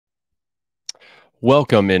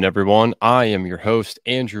Welcome in, everyone. I am your host,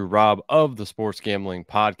 Andrew Robb of the Sports Gambling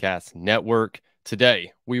Podcast Network.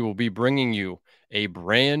 Today, we will be bringing you a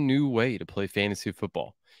brand new way to play fantasy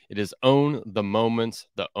football. It is Own the Moments,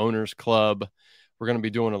 the Owners Club. We're going to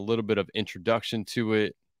be doing a little bit of introduction to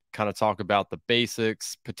it, kind of talk about the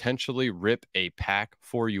basics, potentially rip a pack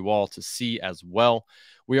for you all to see as well.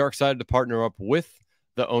 We are excited to partner up with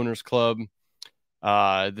the Owners Club.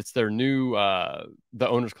 That's their new the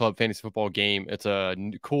Owners Club fantasy football game. It's a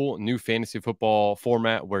cool new fantasy football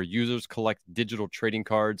format where users collect digital trading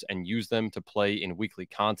cards and use them to play in weekly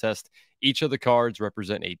contests. Each of the cards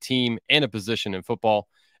represent a team and a position in football,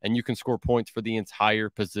 and you can score points for the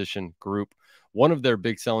entire position group. One of their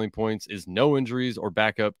big selling points is no injuries or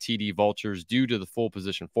backup TD vultures due to the full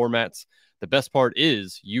position formats. The best part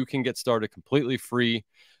is you can get started completely free.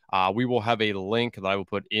 We will have a link that I will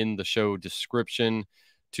put in the show description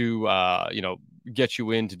to, get you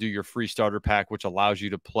in to do your free starter pack, which allows you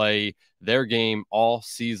to play their game all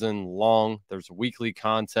season long. There's weekly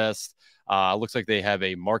contests. Looks like they have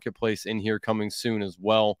a marketplace in here coming soon as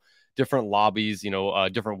well. Different lobbies,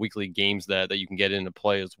 different weekly games that you can get into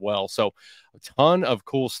play as well. So a ton of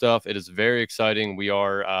cool stuff. It is very exciting. We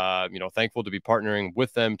are, thankful to be partnering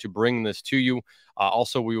with them to bring this to you.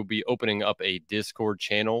 Also, we will be opening up a Discord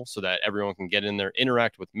channel so that everyone can get in there,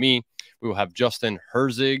 interact with me. We will have Justin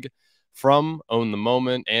Herzig from Own the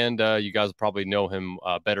Moment, and you guys probably know him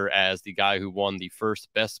better as the guy who won the first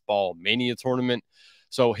Best Ball Mania tournament.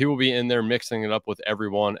 So he will be in there mixing it up with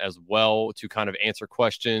everyone as well to kind of answer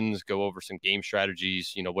questions, go over some game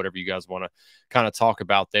strategies, whatever you guys want to kind of talk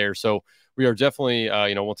about there. So we are definitely,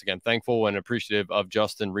 once again, thankful and appreciative of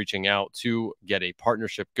Justin reaching out to get a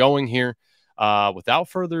partnership going here. Without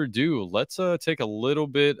further ado, let's take a little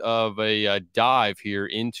bit of a dive here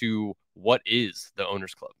into what is the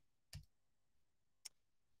Owners Club.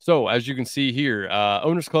 So, as you can see here,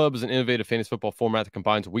 Owners Club is an innovative fantasy football format that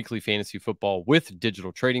combines weekly fantasy football with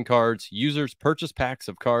digital trading cards. Users purchase packs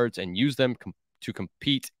of cards and use them to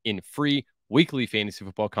compete in free weekly fantasy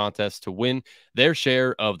football contests to win their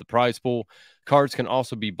share of the prize pool. Cards can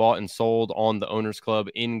also be bought and sold on the Owners Club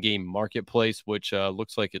in-game marketplace, which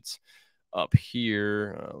looks like it's up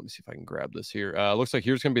here. Let me see if I can grab this here. Looks like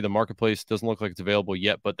here's going to be the marketplace. Doesn't look like it's available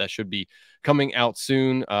yet, but that should be coming out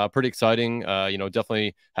soon. Pretty exciting.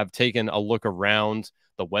 Definitely have taken a look around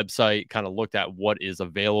the website, kind of looked at what is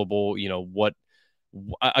available, what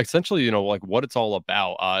essentially, like what it's all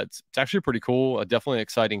about. It's actually pretty cool. Definitely an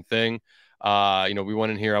exciting thing. We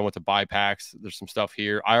went in here. I went to buy packs. There's some stuff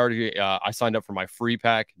here. I signed up for my free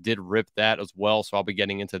pack, did rip that as well. So I'll be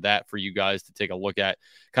getting into that for you guys to take a look at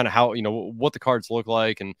kind of how, what the cards look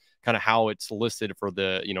like and kind of how it's listed for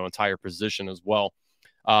the, entire position as well.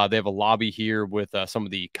 They have a lobby here with some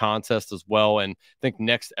of the contests as well. And I think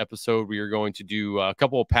next episode, we are going to do a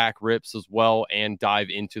couple of pack rips as well and dive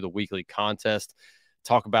into the weekly contest,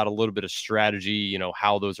 talk about a little bit of strategy,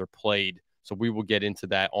 how those are played. So we will get into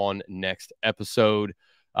that on next episode.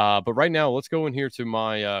 But right now, let's go in here to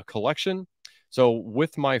my collection. So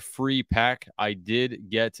with my free pack, I did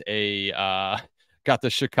get got the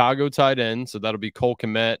Chicago tight end. So that'll be Cole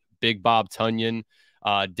Kmet, Big Bob Tunyon.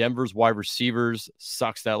 Denver's wide receivers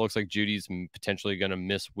sucks. That looks like Judy's potentially going to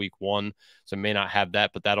miss week 1. So may not have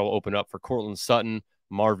that, but that'll open up for Cortland Sutton,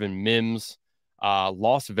 Marvin Mims.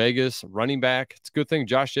 Las Vegas running back. It's a good thing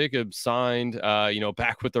Josh Jacobs signed,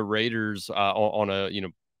 back with the Raiders on a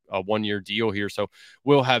 1-year deal here. So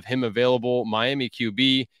we'll have him available. Miami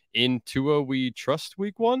QB in Tua we trust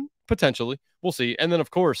week 1, potentially. We'll see. And then, of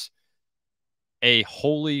course, a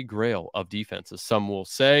holy grail of defenses. Some will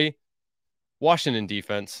say Washington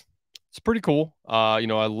defense. It's pretty cool. I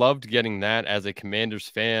loved getting that as a Commanders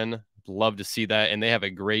fan. Love to see that. And they have a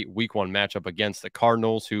great week 1 matchup against the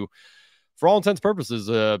Cardinals, who for all intents and purposes,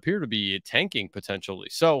 appear to be tanking potentially.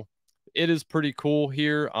 So it is pretty cool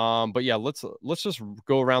here. But yeah, let's just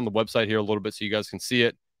go around the website here a little bit so you guys can see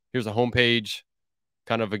it. Here's a homepage,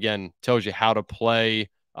 kind of again tells you how to play.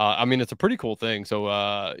 It's a pretty cool thing. So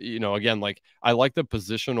again, like I like the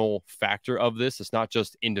positional factor of this. It's not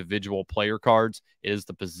just individual player cards; it is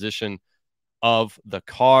the position of the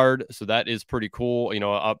card. So that is pretty cool.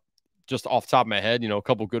 Just off the top of my head, a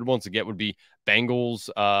couple good ones to get would be Bengals,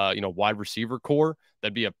 wide receiver core.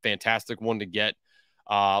 That'd be a fantastic one to get.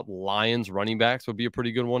 Lions running backs would be a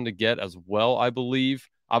pretty good one to get as well, I believe.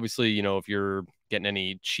 Obviously, if you're getting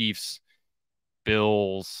any Chiefs,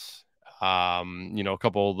 Bills, a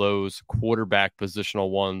couple of those quarterback positional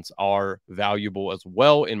ones are valuable as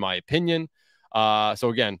well, in my opinion. So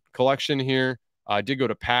again, collection here. I did go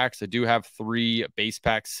to packs. I do have 3 base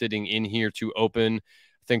packs sitting in here to open.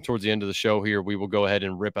 I think towards the end of the show here, we will go ahead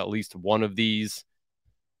and rip at least one of these.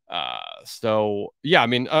 So yeah, I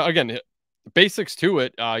mean, again, basics to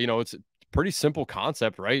it. It's a pretty simple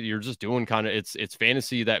concept, right? You're just doing kind of it's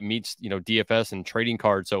fantasy that meets DFS and trading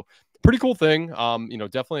cards. So pretty cool thing.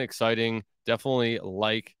 Definitely exciting. Definitely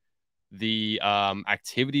like the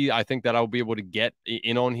activity. I think that I'll be able to get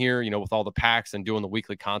in on here. With all the packs and doing the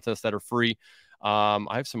weekly contests that are free. I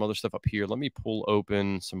have some other stuff up here. Let me pull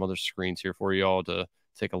open some other screens here for y'all to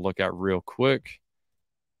take a look at real quick.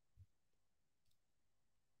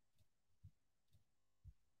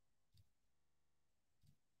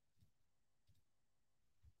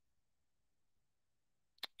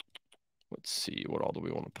 Let's see, what all do we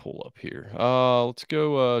want to pull up here? Let's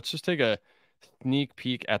go. Let's just take a sneak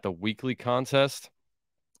peek at the weekly contest.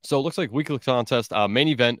 So it looks like weekly contest, main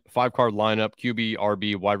event, 5-card lineup, QB,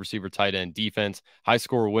 RB, wide receiver, tight end, defense, high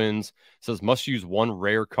score wins. It says must use 1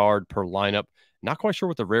 rare card per lineup. Not quite sure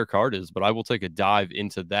what the rare card is, but I will take a dive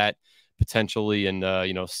into that potentially and,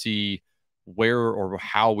 see where or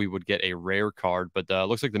how we would get a rare card. But it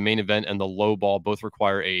looks like the main event and the low ball both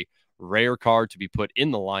require a rare card to be put in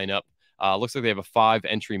the lineup. Looks like they have a 5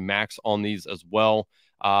 entry max on these as well.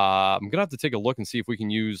 I'm going to have to take a look and see if we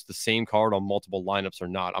can use the same card on multiple lineups or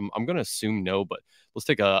not. I'm going to assume no, but let's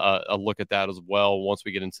take a look at that as well once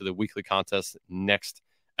we get into the weekly contest next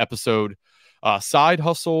episode. Side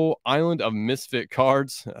Hustle, Island of Misfit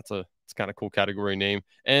cards. It's kind of cool category name.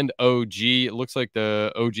 And OG. It looks like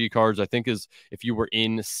the OG cards, I think, is if you were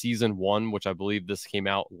in season 1, which I believe this came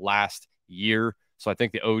out last year. So I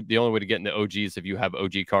think the only way to get into OG is if you have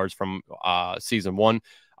OG cards from season 1.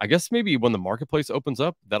 I guess maybe when the marketplace opens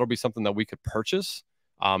up, that'll be something that we could purchase,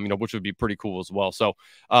 which would be pretty cool as well. So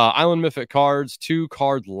Island Misfit cards,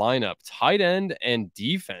 2-card lineup, tight end and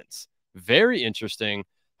defense. Very interesting.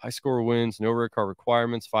 High score wins, no rare card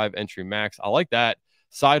requirements, 5 entry max. I like that.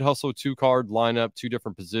 Side Hustle, 2-card lineup, 2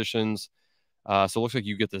 different positions. So it looks like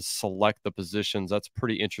you get to select the positions. That's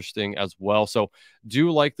pretty interesting as well. So do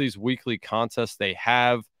like these weekly contests they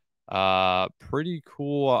have. Pretty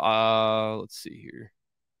cool. Let's see here.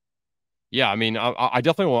 Yeah, I mean, I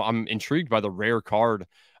definitely I'm intrigued by the rare card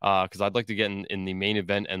because I'd like to get in the main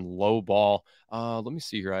event and low ball. Let me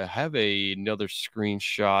see here. I have another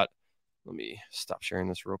screenshot. Let me stop sharing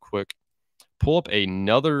this real quick. Pull up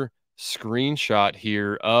another screenshot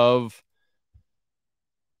here of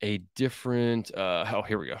a different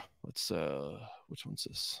here we go. Let's which one's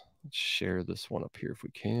this? Let's share this one up here if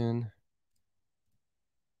we can.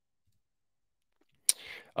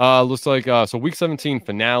 Looks like so week 17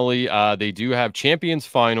 finale. They do have champions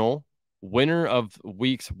final. Winner of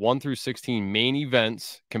weeks 1 through 16 main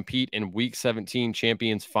events compete in week 17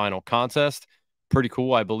 champions final contest. Pretty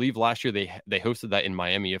cool. I believe last year they hosted that in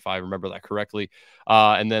Miami, if I remember that correctly.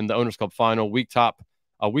 And then the Owners Club final, weekly top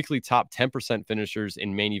 10% finishers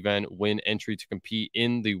in main event win entry to compete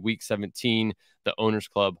in the week 17 the Owners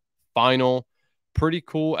Club final. Pretty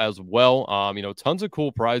cool as well. Tons of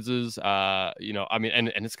cool prizes. I mean,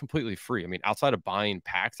 and it's completely free. I mean, outside of buying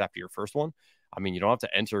packs after your first one, I mean, you don't have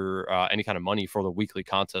to enter any kind of money for the weekly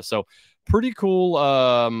contest. So pretty cool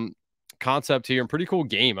concept here and pretty cool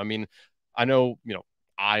game. I mean, I know,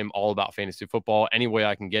 I'm all about fantasy football any way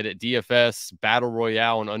I can get it. DFS, battle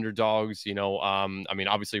royale, and underdogs. I mean,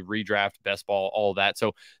 obviously redraft, best ball, all that.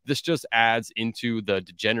 So this just adds into the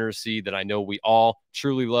degeneracy that I know we all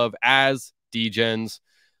truly love as degens.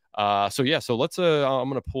 So let's I'm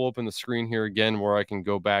gonna pull open the screen here again where I can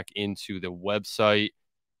go back into the website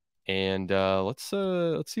and let's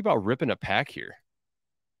see about ripping a pack here.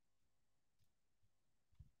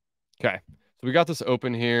 Okay, so we got this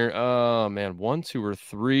open here. Oh man, 1, 2, or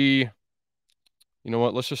 3. You know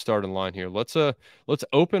what? Let's just start in line here. Let's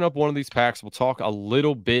open up one of these packs. We'll talk a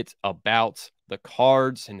little bit about the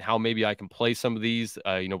cards and how maybe I can play some of these,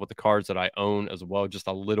 with the cards that I own as well, just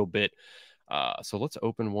a little bit. So let's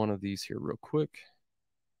open one of these here real quick.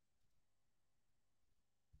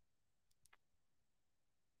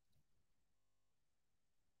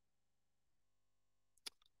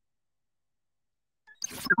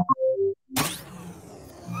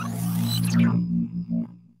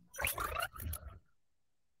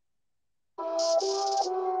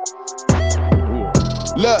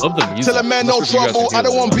 Look, tell a man no trouble. I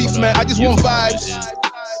don't want beef, man. I just want vibes.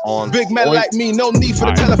 Big man like me, no need for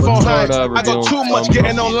the telephone hype. I got too much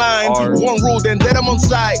getting online. One rule, then dead I'm on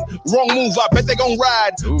side. Wrong move, I bet they gon'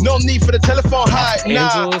 ride. No need for the telephone hype.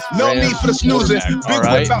 Nah, no need for the snoozing. Big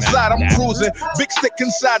whip outside, I'm cruising. Big stick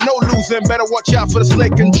inside, no losing. Better watch out for the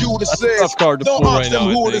Slake and Judas says. Don't ask them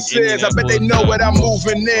who this is. I bet they know what I'm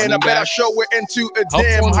moving in. I bet I show it into a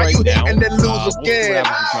dim. How you hate and then lose again?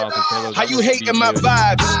 How you hating my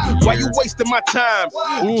vibes? Why you wasting my time?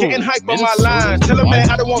 Getting hype on my line. Tell a man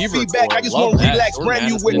I don't want feedback, I just want relax. Brand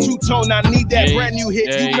new with two-tone, I need that brand new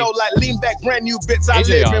hit. You know, like lean back, brand new bits. I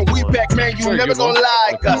live in we pack, man, you never gonna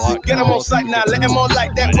lie. Get them on sight now, let them on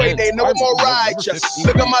like that way. They know I'm alright. Just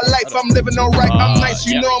look at my life, I'm living alright. I'm nice,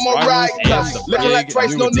 you know I'm alright. Looking like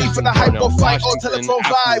Christ, no need for the hype or fight or telephone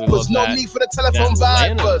vibers. No need for the telephone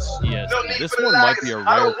vibers. Yes, this one might be a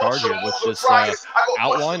rare card here with this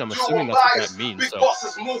outline. I'm assuming that's what that means. So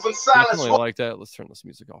definitely like that. Let's turn this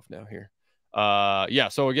music off now here. Yeah,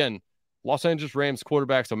 so again, Los Angeles Rams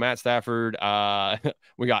quarterback, so Matt Stafford.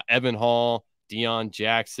 We got Evan Hall, Deion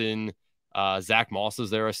Jackson, Zach Moss is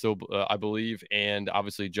there, I believe, and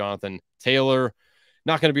obviously Jonathan Taylor.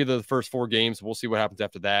 Not going to be the first 4 games. We'll see what happens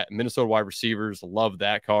after that. Minnesota wide receivers, love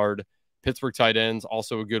that card. Pittsburgh tight ends,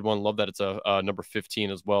 also a good one. Love that it's a number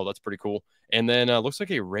 15 as well. That's pretty cool. And then looks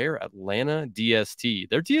like a rare Atlanta DST.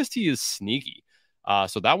 Their DST is sneaky.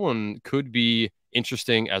 So that one could be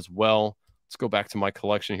interesting as well. Let's go back to my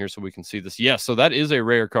collection here so we can see this. Yes, so that is a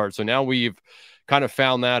rare card. So now we've kind of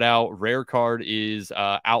found that out. Rare card is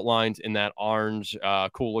outlined in that orange,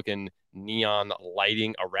 cool-looking neon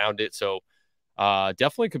lighting around it. So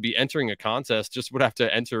definitely could be entering a contest. Just would have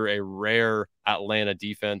to enter a rare Atlanta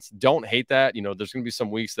defense. Don't hate that. You know, there's going to be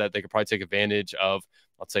some weeks that they could probably take advantage of,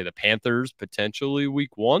 let's say, the Panthers potentially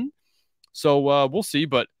week 1. So we'll see.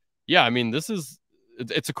 But yeah, I mean,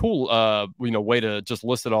 it's a cool, way to just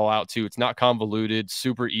list it all out too. It's not convoluted,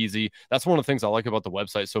 super easy. That's one of the things I like about the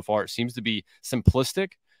website so far. It seems to be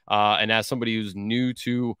simplistic. And as somebody who's new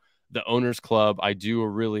to the Owners Club, I do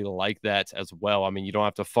really like that as well. I mean, you don't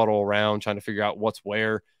have to fuddle around trying to figure out what's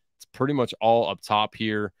where. It's pretty much all up top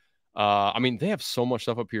here. I mean, they have so much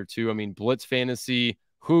stuff up here too. I mean, Blitz Fantasy,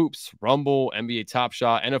 Hoops, Rumble, NBA Top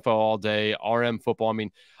Shot, NFL All Day, RM Football. I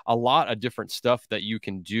mean, a lot of different stuff that you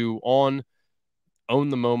can do on Own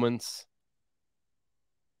the Moments.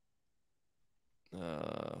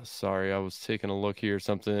 Sorry, I was taking a look here.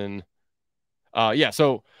 Something. Yeah,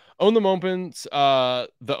 so Own the Moments,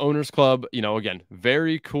 the Owners Club, again,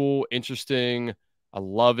 very cool, interesting. I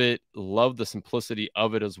love it. Love the simplicity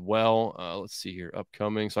of it as well. Let's see here,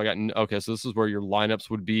 upcoming. So okay, so this is where your lineups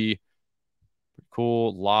would be.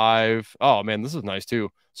 Cool. Live. Oh, man, this is nice too.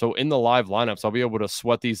 So in the live lineups, I'll be able to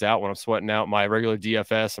sweat these out when I'm sweating out my regular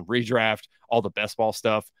DFS and redraft, all the best ball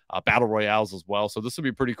stuff, battle royales as well. So this would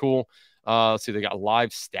be pretty cool. Let's see, they got live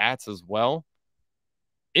stats as well.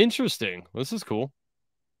 Interesting. This is cool.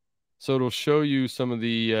 So it'll show you some of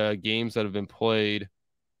the games that have been played.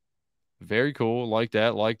 Very cool. Like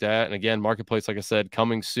that. And again, Marketplace, like I said,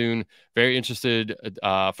 coming soon. Very interested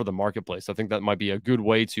for the Marketplace. I think that might be a good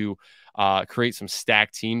way to create some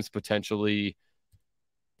stacked teams potentially.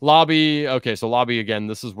 Lobby. Okay, so Lobby, again,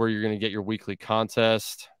 this is where you're going to get your weekly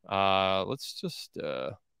contest. Let's just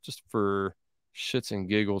for shits and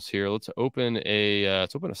giggles here, let's open a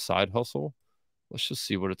side hustle. Let's just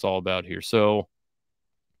see what it's all about here. So,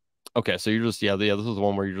 okay, so you're just, this is the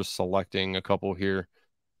one where you're just selecting a couple here.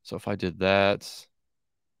 So if I did that,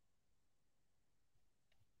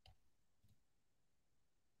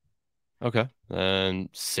 okay, and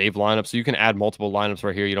save lineup. So you can add multiple lineups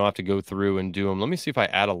right here. You don't have to go through and do them. Let me see if I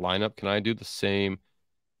add a lineup. Can I do the same?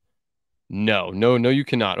 No, you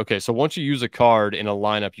cannot. Okay, so once you use a card in a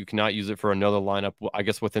lineup, you cannot use it for another lineup, I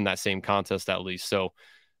guess within that same contest at least. So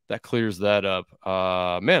that clears that up.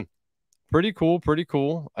 Man, pretty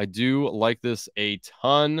cool. I do like this a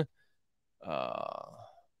ton.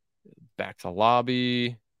 Back to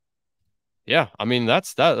Lobby. Yeah, I mean,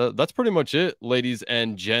 that's pretty much it, ladies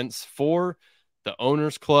and gents, for the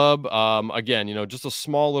Owners Club. Again, just a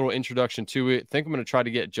small little introduction to it. I think I'm going to try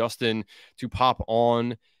to get Justin to pop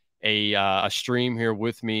on a stream here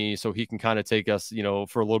with me so he can kind of take us,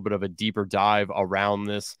 for a little bit of a deeper dive around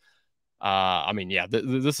this. I mean, yeah,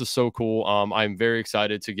 this is so cool. I'm very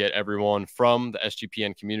excited to get everyone from the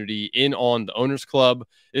SGPN community in on the Owners Club.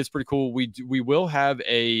 It's pretty cool. We will have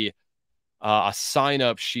a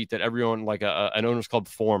sign-up sheet that everyone, like an Owners Club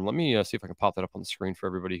form. Let me see if I can pop that up on the screen for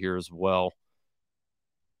everybody here as well.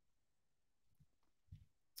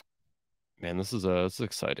 Man, this is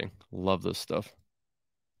exciting. Love this stuff.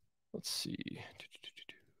 Let's see.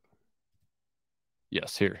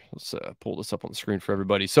 Yes, here. Let's pull this up on the screen for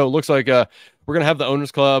everybody. So it looks like we're going to have the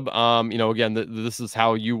Owners Club. Again, this is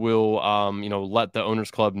how you will, let the Owners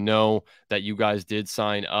Club know that you guys did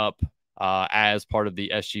sign up as part of the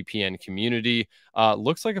SGPN community.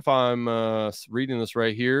 Looks like if I'm reading this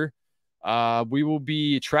right here, we will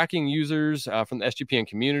be tracking users from the SGPN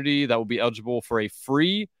community that will be eligible for a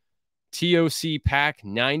free TOC pack,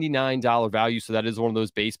 $99 value. So that is one of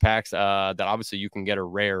those base packs that obviously you can get a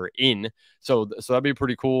rare in. So that'd be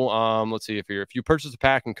pretty cool. Let's see, if you purchase a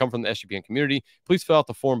pack and come from the SGPN community, please fill out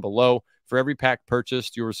the form below. For every pack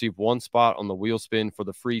purchased, you'll receive one spot on the wheel spin for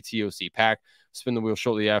the free TOC pack. Spin the wheel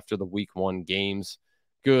shortly after the week 1 games.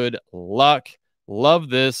 Good luck. Love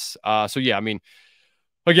this. So yeah, I mean,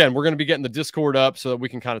 again, we're going to be getting the Discord up so that we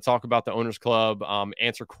can kind of talk about the Owners Club,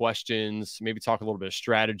 answer questions, maybe talk a little bit of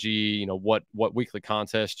strategy, you know, what weekly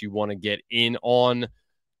contest you want to get in on.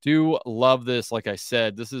 Do love this. Like I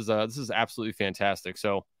said, this is absolutely fantastic.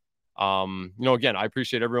 So, you know, again, I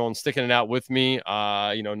appreciate everyone sticking it out with me.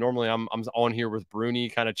 You know, normally I'm on here with Bruni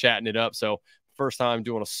kind of chatting it up. So first time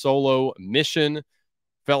doing a solo mission.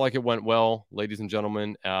 Felt like it went well, ladies and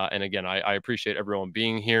gentlemen. And again, I appreciate everyone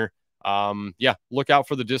being here. Yeah, look out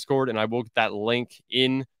for the Discord, and I will get that link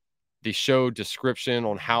in the show description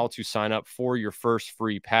on how to sign up for your first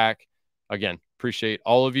free pack. Again, appreciate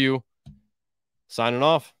all of you. Signing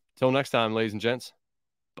off. Till next time, ladies and gents.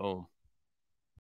 Boom.